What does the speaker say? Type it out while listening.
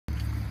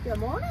Good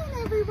morning,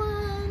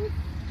 everyone.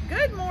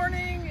 Good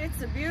morning.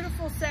 It's a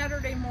beautiful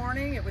Saturday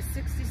morning. It was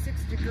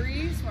 66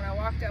 degrees when I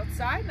walked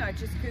outside, and I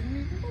just couldn't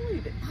even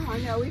believe it. Oh, I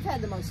know. We've had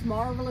the most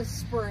marvelous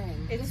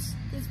spring.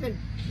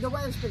 The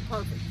weather's been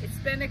perfect. It's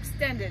been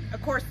extended.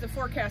 Of course, the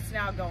forecast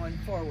now going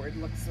forward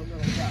looks a little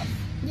rough.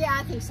 Yeah,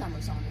 I think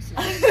summer's on us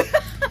now.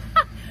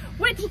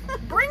 Which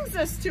brings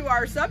us to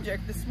our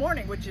subject this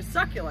morning, which is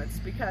succulents,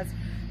 because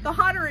the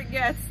hotter it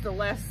gets, the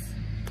less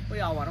we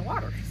all want to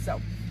water. So.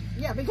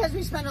 Yeah, because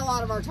we spend a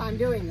lot of our time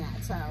doing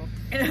that. So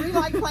we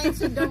like plants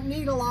that don't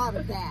need a lot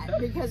of that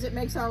because it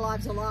makes our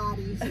lives a lot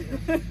easier.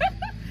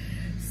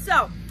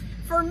 So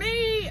for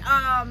me,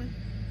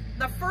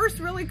 the first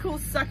really cool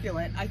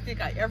succulent I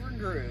think I ever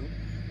grew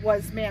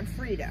was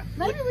Manfreda.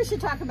 Maybe we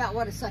should talk about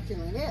what a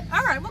succulent is.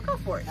 All right, we'll go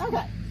for it.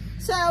 Okay.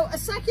 So a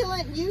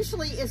succulent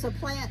usually is a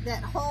plant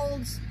that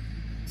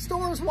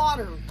stores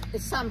water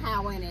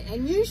somehow in it.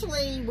 And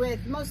usually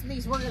with most of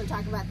these we're going to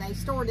talk about, they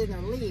store it in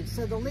their leaves.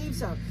 So the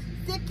leaves are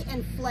thick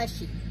and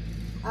fleshy.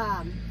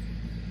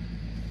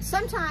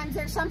 Sometimes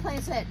there's some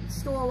plants that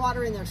store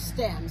water in their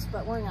stems,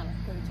 but we're not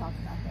going to talk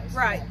about those.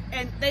 Right, today.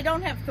 and they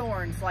don't have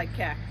thorns like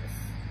cactus.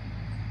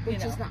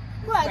 Which is not.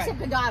 Well,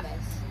 except agaves.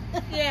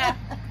 Yeah,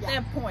 they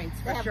have points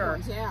for sure.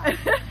 Points, yeah.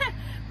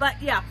 But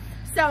yeah,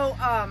 so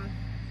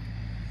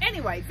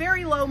anyway,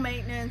 very low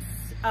maintenance.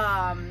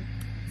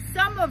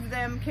 Some of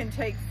them can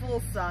take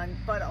full sun,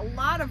 but a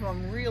lot of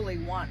them really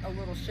want a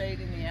little shade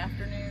in the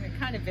afternoon. It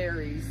kind of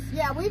varies.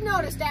 Yeah, we've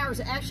noticed ours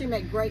actually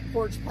make great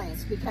porch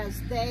plants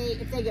because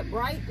if they get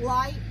bright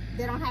light,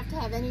 they don't have to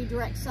have any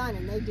direct sun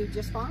and they do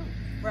just fine.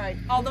 Right.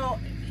 Although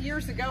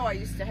years ago I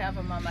used to have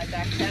them on my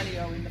back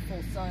patio in the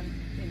full sun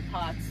in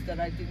pots that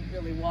I didn't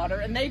really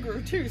water, and they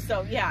grew too.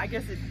 So yeah, I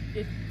guess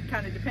it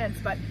kind of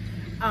depends. But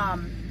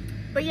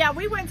yeah,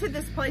 we went to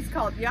this place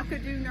called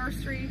Yucca-Do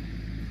Nursery.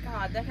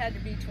 God, that had to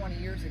be 20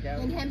 years ago.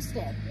 In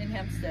Hempstead. In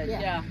Hempstead,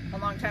 yeah, a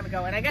long time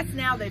ago. And I guess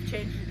now they've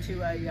changed it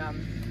to a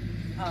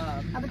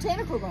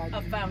botanical garden.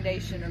 A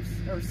foundation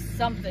or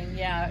something,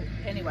 yeah.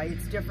 Anyway,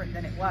 it's different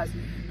than it was.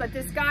 But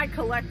this guy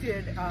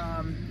collected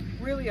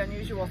really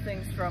unusual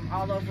things from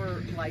all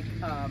over, like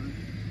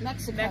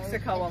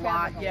Mexico a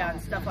lot, yeah,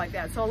 and stuff like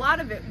that. So a lot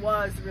of it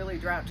was really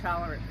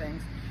drought-tolerant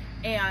things.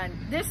 And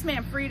this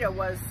Manfreda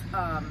was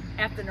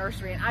at the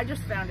nursery, and I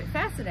just found it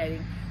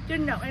fascinating.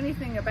 Didn't know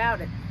anything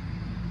about it.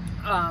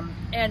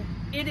 And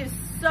it is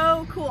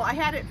so cool. I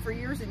had it for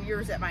years and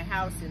years at my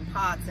house in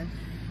pots, and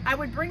I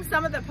would bring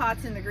some of the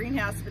pots in the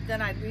greenhouse, but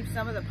then I'd leave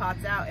some of the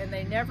pots out and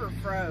they never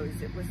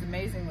froze. It was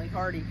amazingly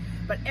hardy.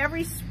 But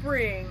every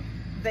spring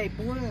they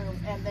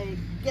bloom and they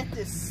get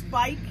this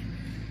spike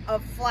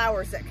of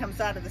flowers that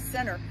comes out of the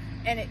center,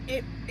 and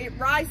it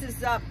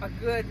rises up a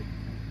good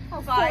 4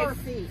 or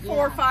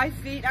 5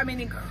 feet. I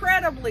mean,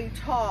 incredibly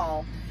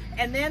tall.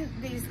 And then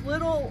these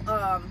little,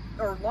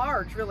 or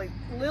large really,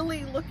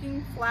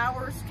 lily-looking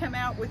flowers come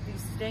out with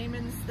these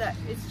stamens that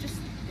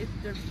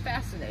they're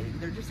fascinating.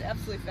 They're just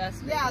absolutely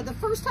fascinating. Yeah, the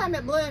first time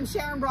it bloomed,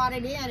 Sharon brought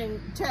it in and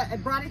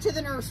brought it to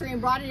the nursery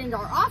and brought it into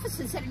our office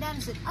and set it down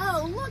and said,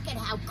 "Oh, look at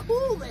how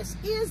cool this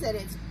is that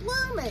it's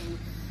blooming."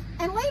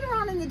 And later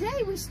on in the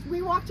day,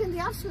 we walked in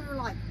the office and we were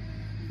like,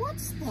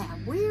 "What's that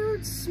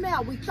weird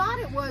smell?" We thought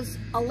it was,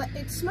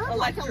 it smelled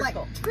like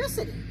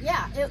electricity.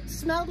 Yeah, it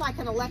smelled like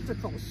an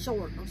electrical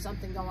short or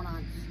something going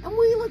on. And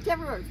we looked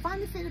everywhere. We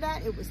finally figured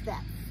out it was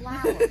that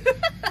flower.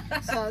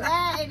 So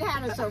it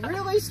had us a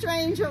really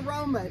strange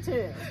aroma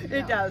too.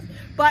 It does.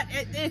 But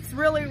it's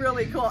really,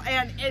 really cool.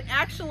 And it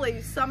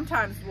actually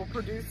sometimes will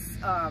produce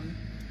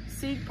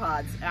seed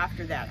pods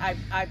after that.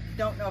 I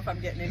don't know if I'm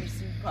getting any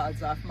seed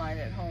pods off mine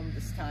at home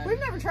this time. We've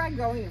never tried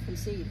growing it from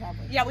seed, have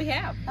we? Yeah, we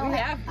have. We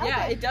have. Okay.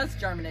 Yeah, it does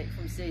germinate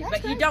from seed.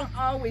 But you don't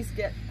always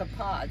get the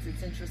pods.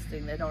 It's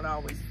interesting. They don't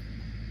always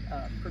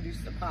produce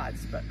the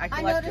pods, but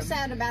I noticed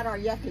that about our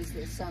yuccas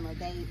this summer.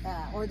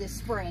 Or this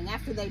spring.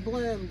 After they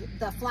bloomed,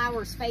 the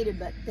flowers faded,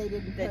 but they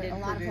didn't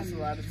produce a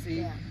lot of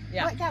seed.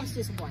 Yeah. Well, that was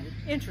disappointing.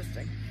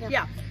 Interesting.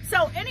 Yeah.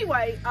 So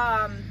anyway,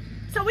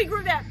 so we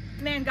grew that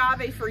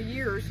Mangave for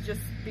years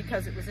just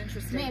because it was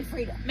interesting.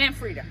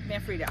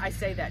 Manfreda. I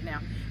say that now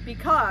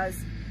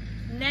because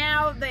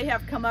now they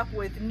have come up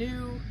with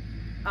new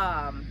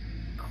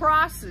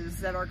crosses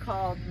that are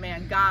called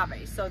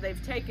Mangave. So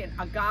they've taken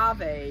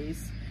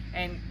agaves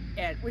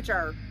which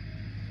are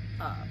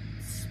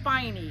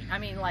spiny, I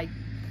mean like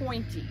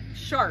pointy,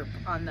 sharp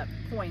on the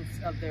points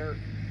of their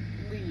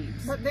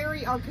leaves. But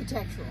very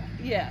architectural.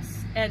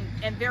 Yes, and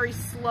very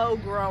slow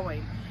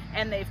growing.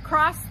 And they've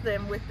crossed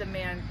them with the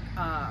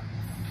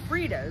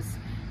Manfredas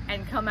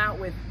and come out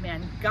with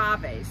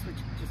Mangaves, which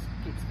just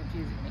keeps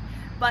confusing me.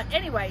 But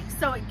anyway,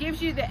 so it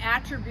gives you the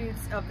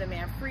attributes of the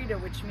Manfreda,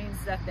 which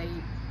means that they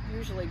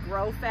usually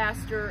grow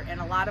faster, and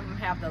a lot of them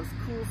have those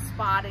cool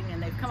spotting,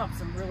 and they've come up with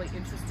some really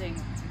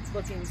interesting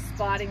looking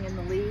spotting in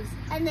the leaves.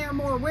 And they're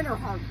more winter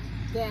hardy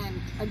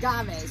than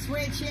agaves,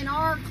 which in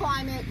our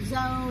climate,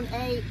 zone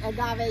 8,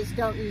 agaves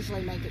don't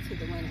usually make it through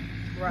the winter.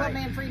 Right.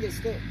 But Manfredas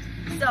do.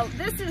 So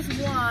this is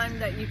one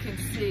that you can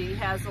see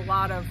has a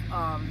lot of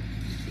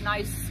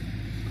nice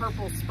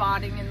purple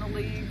spotting in the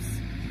leaves.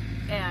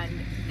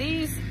 And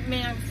these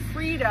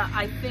Manfreda,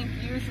 I think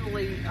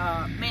usually,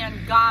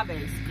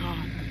 Mangaves, God,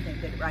 I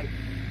can't get it right,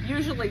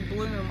 usually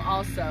bloom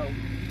also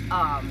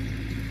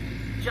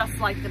just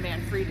like the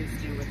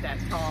Manfredas do with that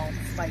tall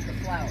spike of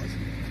flowers.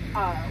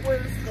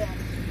 Where's the,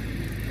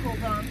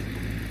 hold on,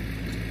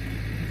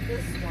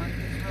 this one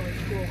is really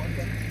cool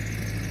looking.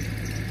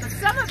 But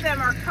some of them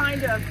are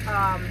kind of,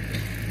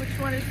 which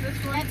one is this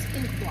one? That's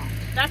Inkblot.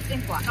 That's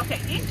Inkblot. Okay,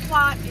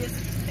 Inkblot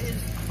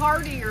is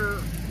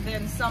hardier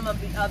than some of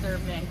the other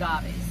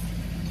Mangaves.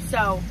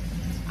 So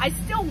I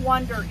still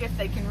wonder if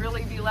they can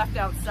really be left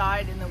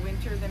outside in the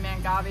winter, the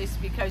Mangaves,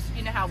 because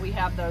you know how we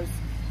have those,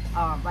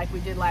 like we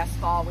did last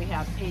fall, we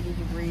have 80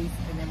 degrees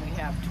and then we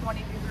have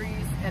 20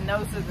 degrees, and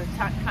those are the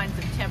kinds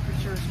of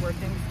temperatures where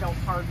things don't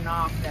harden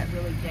off that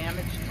really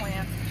damage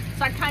plants.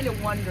 So I kind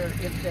of wonder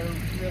if they're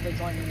really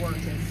going to work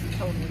as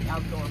totally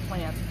outdoor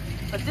plants.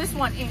 But this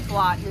one,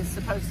 Inkblot, is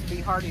supposed to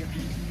be hardier.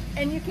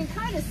 And you can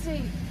kind of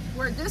see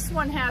where this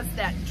one has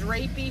that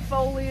drapey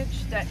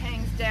foliage that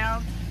hangs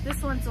down.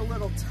 This one's a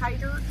little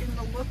tighter in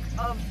the look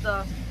of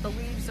the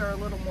leaves are a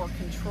little more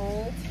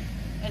controlled,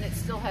 and it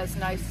still has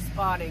nice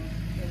spotting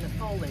in the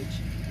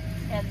foliage.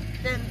 And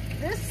then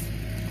this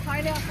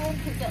pineapple,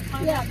 is that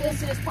pineapple? Yeah,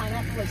 this is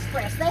Pineapple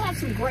Express. They have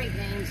some great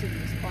names in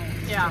these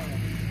plants. Yeah. Too.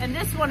 And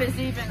this one is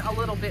even a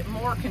little bit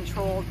more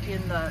controlled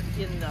in the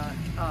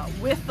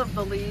width of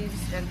the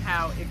leaves and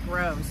how it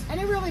grows. And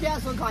it really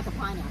does look like a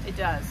pineapple. It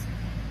does.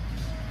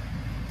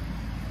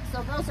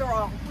 So those are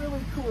all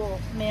really cool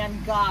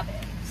Mangaves.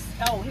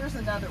 Oh, here's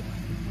another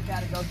one. We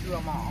got to go through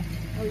them all.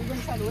 Are you going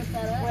to try to lift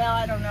that up? Well,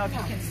 I don't know if you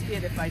can see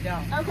it if I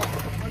don't. Okay,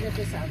 we'll get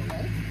this out of the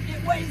way.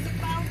 It weighs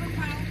 1,000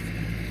 pounds.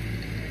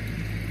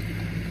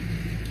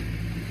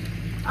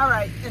 All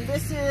right, and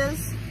this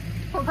is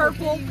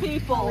Purple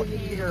People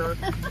Eater.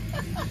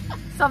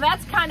 So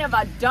that's kind of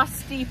a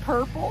dusty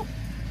purple.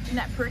 Isn't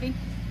that pretty?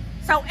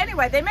 So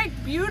anyway, they make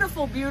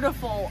beautiful,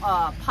 beautiful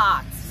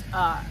pots,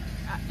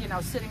 you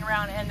know, sitting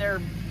around, and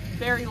they're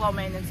very low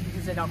maintenance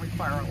because they don't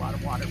require a lot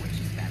of water, which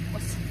is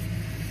fabulous.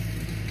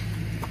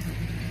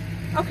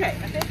 Okay,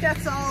 I think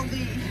that's all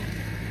the,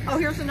 oh,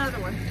 here's another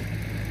one.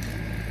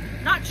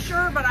 Not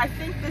sure, but I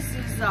think this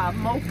is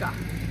mocha.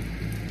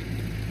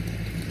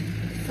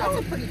 That's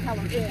a pretty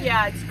color too.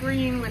 Yeah, it's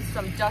green with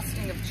some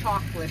dusting of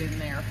chocolate in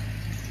there,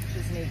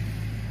 which is neat.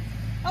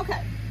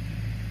 Okay,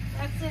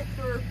 that's it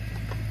for...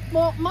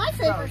 Well, my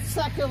favorite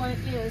succulent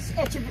is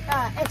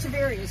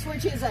Echeverias,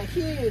 which is a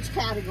huge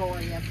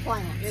category of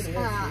plants. It is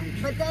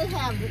huge. But they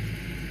have,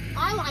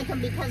 I like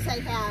them because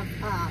they have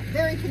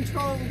very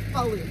controlled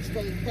foliage.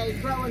 They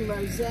grow in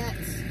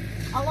rosettes.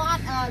 A lot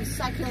of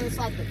succulents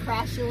like the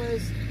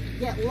crassulas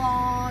get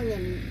long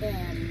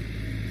and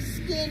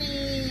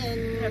skinny, and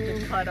you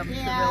have to cut them to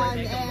really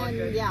make them look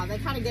good. Yeah, they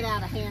kind of get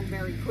out of hand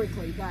very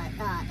quickly. But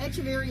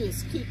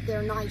Echeverias keep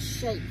their nice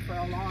shape for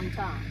a long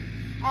time.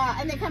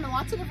 And they come in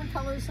lots of different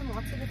colors and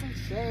lots of different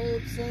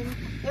shapes, and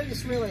they're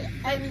just really,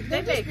 and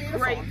they make beautiful.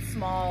 great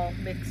small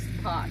mixed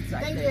pots,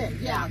 I think.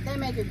 Do, yeah, they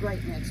make a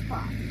great mixed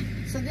pot.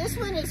 So this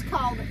one is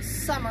called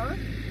Summer.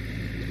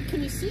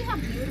 Can you see how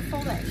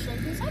beautiful that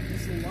shape is? I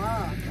just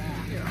love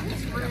that. Yeah,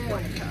 it's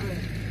really good.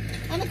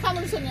 And the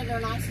colors in it are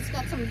nice. It's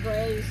got some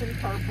grays and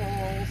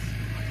purples.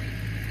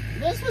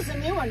 This was a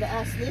new one to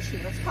us this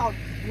year. It's called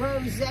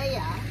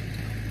Rosea.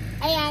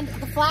 And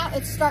the flower,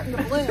 it's starting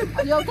to bloom.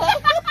 Are you okay?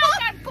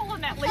 I'm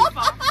pulling that leaf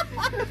off.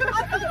 I feel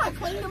like I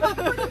cleaned them up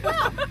pretty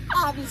well.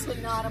 Obviously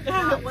not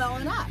well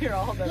enough. Here,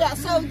 I'll hold that. Yeah,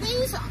 so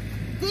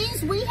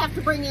these we have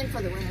to bring in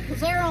for the winter because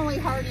they're only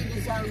hardy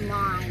to zone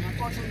 9,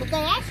 unfortunately. But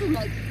they actually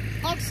make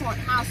excellent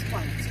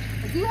houseplants.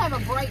 If you have a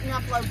bright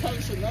enough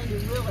location, they do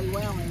really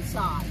well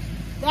inside.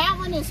 That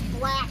one is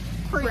Black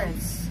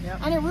Prince.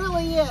 Yep. And it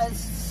really is.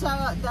 So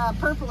the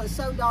purple is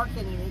so dark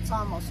in it, it's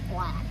almost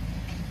black.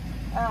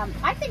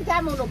 I think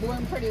that one will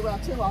bloom pretty well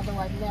too, although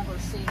I've never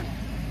seen it.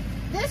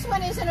 This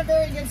one isn't a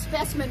very good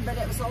specimen, but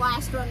it was the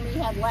last one we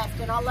had left,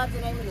 and I love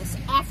the name of this,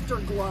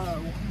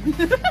 Afterglow.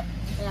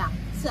 Yeah,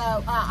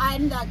 so,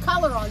 and the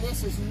color on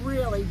this is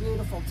really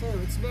beautiful too.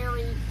 It's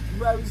very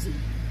rosy,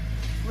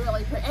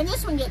 really pretty. And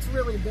this one gets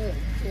really big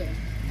too.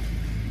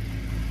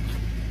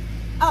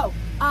 Oh,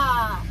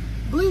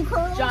 blue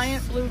curls.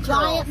 Giant blue curls.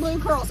 Giant blue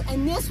curls.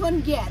 And this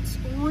one gets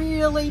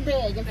really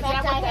big. In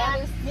fact, I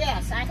have,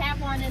 yes, I have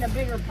one in a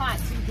bigger pot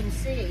so you can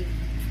see.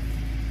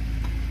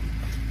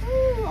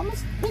 Ooh,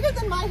 almost bigger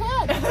than my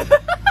head.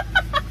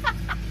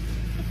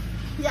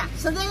 Yeah,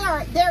 so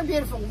they're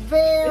beautiful.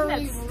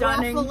 Very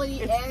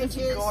ruffly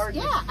edges.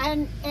 Yeah,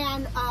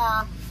 and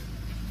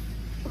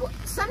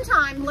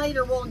sometime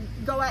later we'll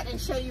go out and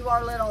show you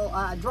our little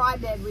dry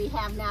bed we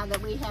have now that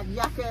we have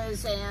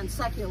yuccas and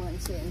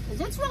succulents in,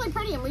 because it's really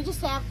pretty, and we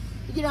just have,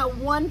 you know,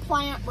 one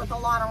plant with a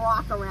lot of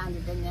rock around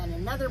it and then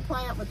another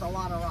plant with a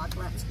lot of rock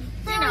around it.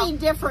 Very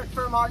different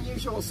from our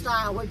usual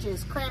style, which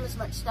is cram as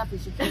much stuff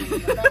as you can in the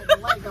bed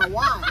and let it go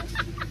wild.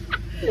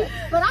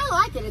 But I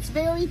like it. It's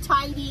very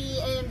tidy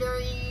and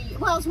very,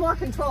 well, it's more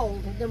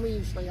controlled than we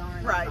usually are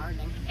in our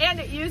gardening. And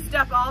it used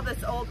up all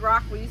this old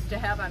rock we used to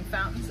have on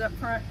fountains up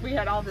front. We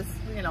had all this,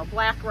 you know,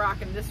 black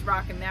rock and this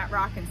rock and that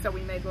rock, and so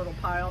we made little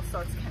piles, so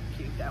it's kind of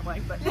cute that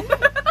way. But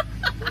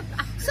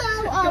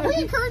so we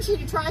encourage you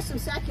to try some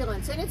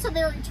succulents, and it's a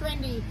very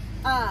trendy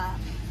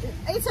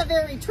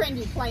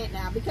plant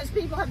now, because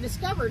people have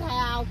discovered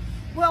how,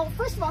 well,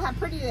 first of all, how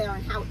pretty they are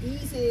and how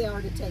easy they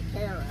are to take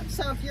care of.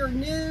 So if you're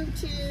new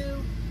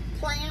to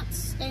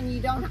plants and you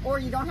don't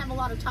have a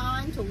lot of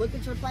time to look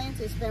at your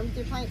plants and spend with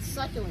your plants,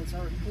 succulents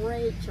are a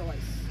great choice.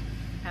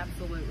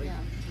 Absolutely. Yeah.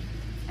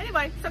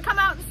 Anyway, so come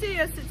out and see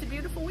us. It's a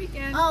beautiful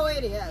weekend. Oh,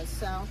 it is.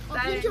 So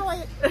hope you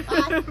enjoy it.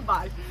 Bye.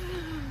 Bye.